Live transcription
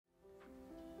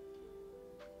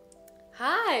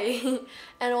Hi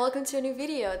and welcome to a new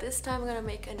video. This time I'm gonna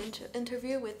make an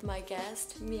interview with my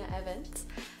guest Mia Evans.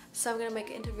 So I'm gonna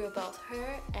make an interview about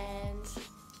her and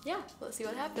yeah, we'll see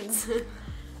what happens.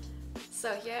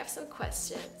 So here I have some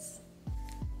questions.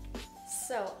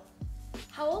 So,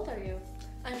 how old are you?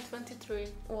 I'm 23.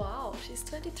 Wow, she's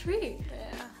 23.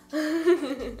 Yeah.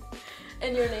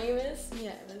 And your name is?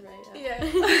 Mia Evans, right? Yeah.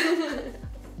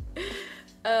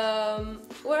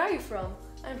 Where are you from?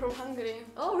 I'm from Hungary.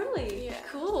 Oh, really? Yeah.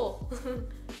 Cool.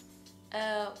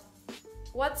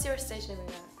 What's your stage name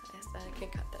again? I can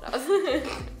cut that off.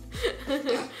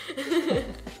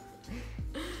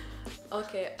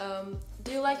 Okay.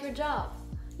 Do you like your job?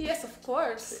 Yes, of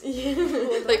course.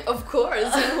 Like, of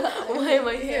course. Why am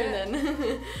I here Yeah.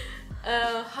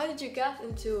 then? How did you get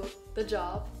into the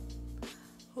job?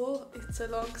 Oh, it's a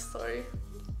long story.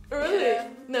 Really? Yeah.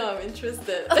 No, I'm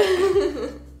interested.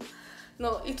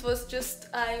 No, it was just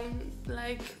I'm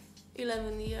like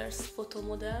 11 years photo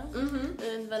model.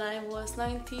 And when I was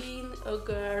 19, a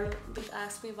girl did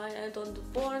ask me why I don't do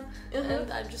porn,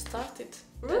 and I just started.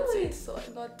 Really? That's it. So I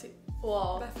got it.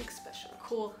 Wow. Graphic special.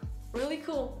 Cool. Really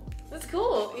cool. That's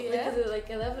cool. Yeah. Because at like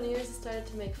 11 years you started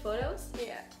to make photos?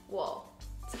 Yeah. Wow.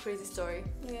 It's a crazy story.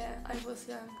 Yeah, I was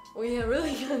young. Oh yeah,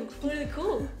 really young. Really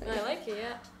cool. I like it,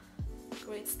 yeah.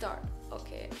 Great start.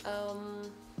 Okay.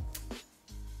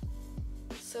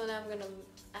 So now I'm gonna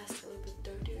ask a little bit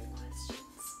dirtier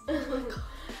questions.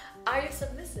 Are you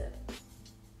submissive?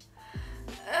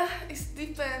 It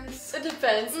depends. It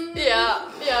depends. Yeah,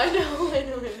 I know it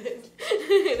is.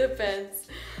 It depends.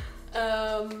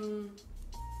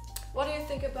 What do you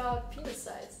think about penis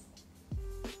size?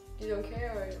 You don't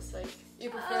care, or it's like you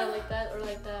prefer it like that or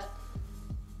like that?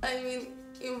 I mean,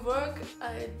 in work,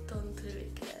 I don't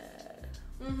really care.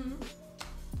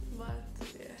 But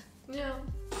yeah. Yeah.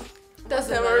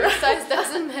 Doesn't Whatever. matter. Size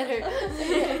doesn't matter.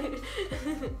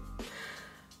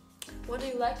 What do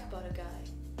you like about a guy?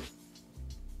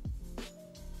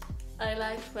 I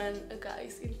like when a guy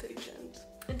is intelligent.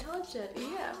 Intelligent.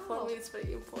 Yeah, for Wow. me it's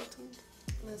very important.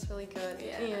 That's really good.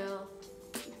 Yeah.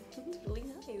 It's really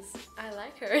nice. I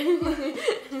like her.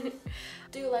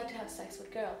 Do you like to have sex with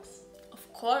girls? Of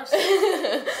course.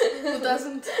 Who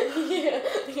doesn't? Yeah.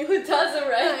 Who doesn't,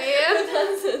 right? Yeah. Who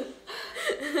doesn't?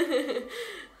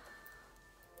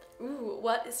 Ooh,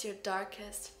 what is your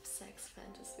darkest sex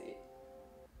fantasy?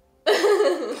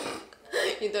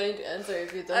 You don't need to answer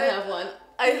if you don't have one.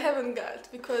 I haven't got,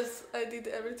 because I did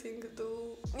everything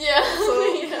to. Yeah. So,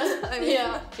 yeah. I mean,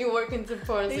 yeah. You work in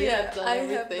support, so you have done I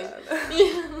everything. have done.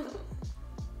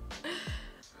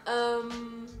 Yeah.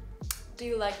 Do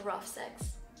you like rough sex?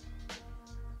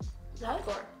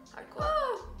 Hardcore.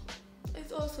 Oh,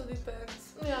 it also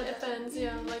depends. Yeah, depends.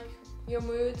 Yeah, like your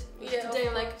mood. Yeah, Today,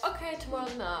 of like okay,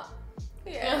 tomorrow not.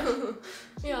 Yeah.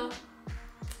 Yeah.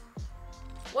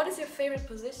 What is your favorite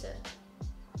position?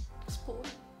 Spoon.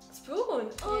 Spoon.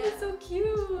 Oh, Yeah. that's so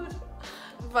cute.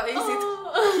 But is it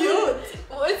cute?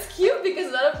 Well, it's cute because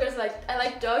a lot of girls like I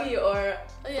like doggy or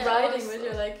Yeah, riding, also. but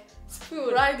you're like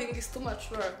spoon. Riding is too much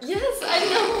work. Yes, I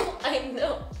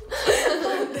know.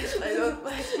 I don't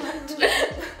like much.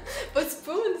 But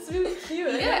spoon is really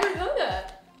cute. Yeah. I never know that.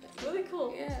 Really cool.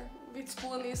 Yeah, with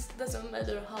spoon is doesn't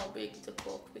matter how big the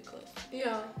cock, because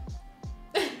Yeah.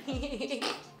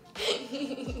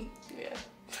 yeah.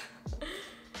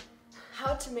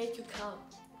 How to make you come?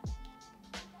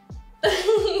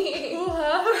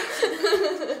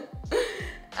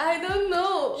 I don't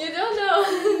know. You don't know?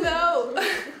 No.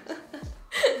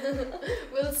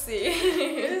 We'll see.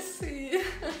 Let's see.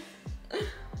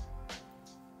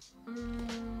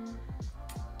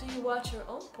 Do you watch your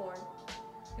own porn?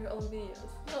 Your own videos?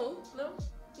 No, No?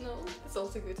 no. It's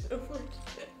also good to watch.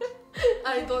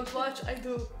 I don't watch, I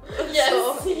do. Yes,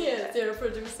 So, yes, you're a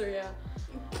producer, yeah.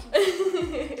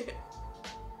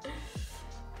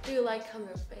 Do you like cum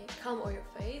or your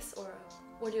face, or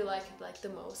what do you like it like the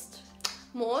most?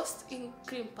 Most in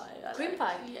cream pie. I Cream like.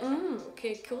 pie? Yeah.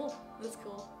 Okay, cool. That's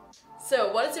cool.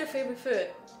 So, what is your favorite food?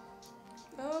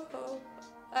 Oh,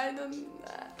 I don't.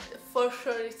 For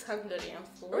sure, it's Hungarian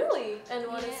food. Really? And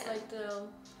what is Yeah. like the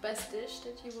best dish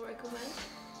that you would recommend?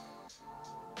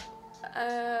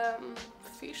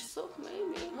 Fish soup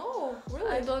maybe. Oh,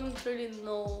 I don't really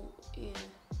know in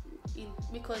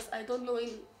because I don't know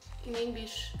in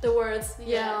English, The words, Yeah.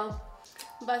 yeah.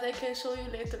 but I can show you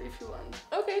later if you want.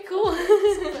 Okay, cool.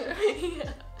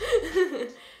 Yeah.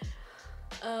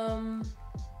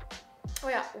 Oh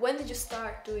yeah, when did you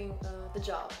start doing the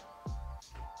job?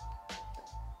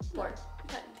 Porn.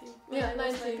 19. Yeah, I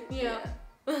was 19, yeah.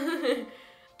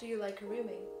 Do you like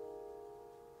rooming?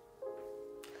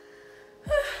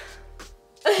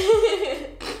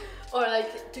 Or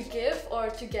like to give or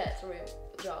to get a real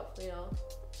job, you know?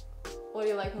 What do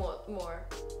you like more?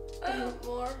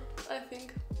 More, I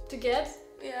think. To get?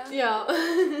 Yeah. Yeah.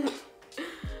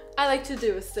 I like to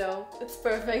do, so it's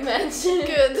perfect match.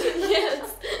 Good.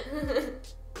 Yes.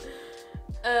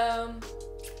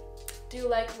 Do you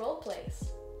like role plays?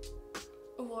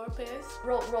 War plays.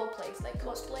 Role plays, like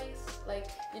cosplays? Like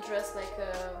you dress like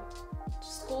a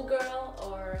schoolgirl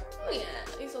or like,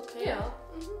 Yeah, it's okay. yeah.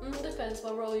 Depends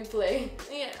what role you play.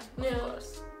 Yeah, of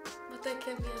course. But I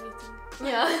can be anything.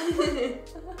 Yeah.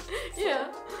 So- Yeah.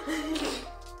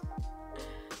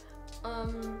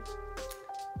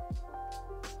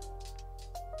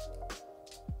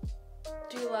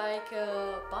 Do you like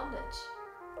bondage?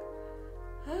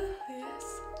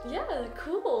 Yes. Yeah,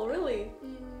 cool, really.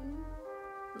 Mm.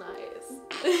 Nice.